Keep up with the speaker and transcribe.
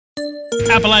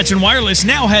Appalachian Wireless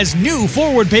now has new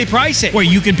forward pay pricing, where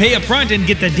you can pay up front and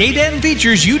get the data and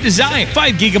features you desire.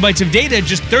 5 gigabytes of data,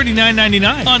 just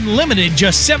 $39.99. Unlimited,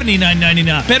 just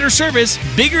 $79.99. Better service,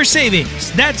 bigger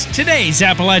savings. That's today's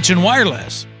Appalachian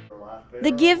Wireless.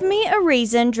 The Give Me a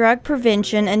Reason Drug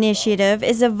Prevention Initiative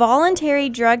is a voluntary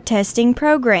drug testing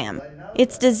program.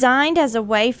 It's designed as a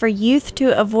way for youth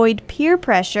to avoid peer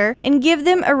pressure and give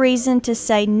them a reason to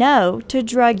say no to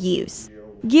drug use.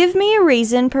 Give Me a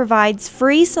Reason provides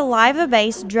free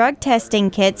saliva-based drug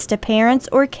testing kits to parents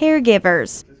or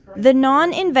caregivers. The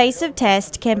non-invasive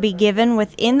test can be given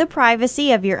within the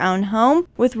privacy of your own home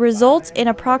with results in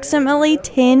approximately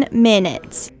 10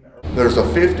 minutes. There's a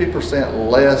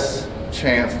 50% less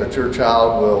chance that your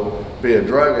child will be a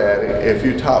drug addict if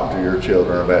you talk to your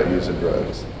children about using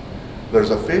drugs. There's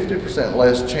a 50%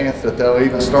 less chance that they'll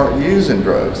even start using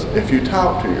drugs if you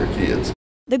talk to your kids.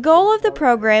 The goal of the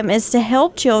program is to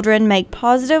help children make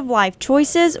positive life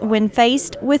choices when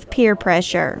faced with peer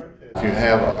pressure. If you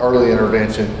have early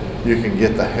intervention, you can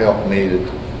get the help needed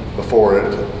before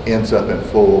it ends up in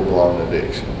full-blown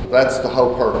addiction. That's the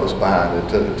whole purpose behind it,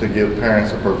 to give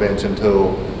parents a prevention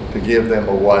tool, to give them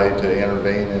a way to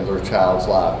intervene in their child's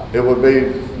life. It would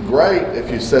be great if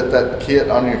you set that kit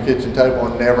on your kitchen table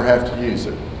and never have to use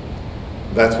it.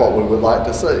 That's what we would like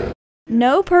to see.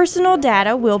 No personal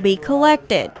data will be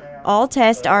collected. All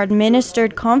tests are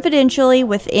administered confidentially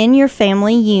within your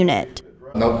family unit.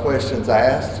 No questions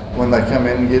asked. When they come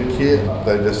in and get a kit,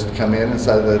 they just come in and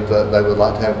say that they would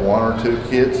like to have 1 or 2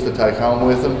 kits to take home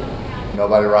with them.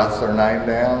 Nobody writes their name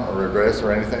down or address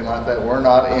or anything like that. We're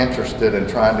not interested in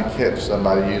trying to catch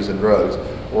somebody using drugs.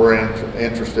 We're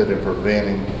interested in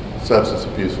preventing substance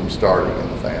abuse from starting in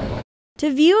the family. To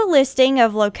view a listing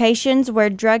of locations where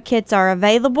drug kits are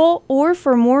available or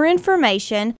for more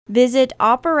information, visit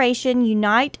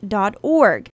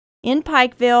operationunite.org. In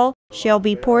Pikeville,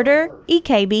 Shelby Porter,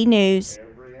 EKB News.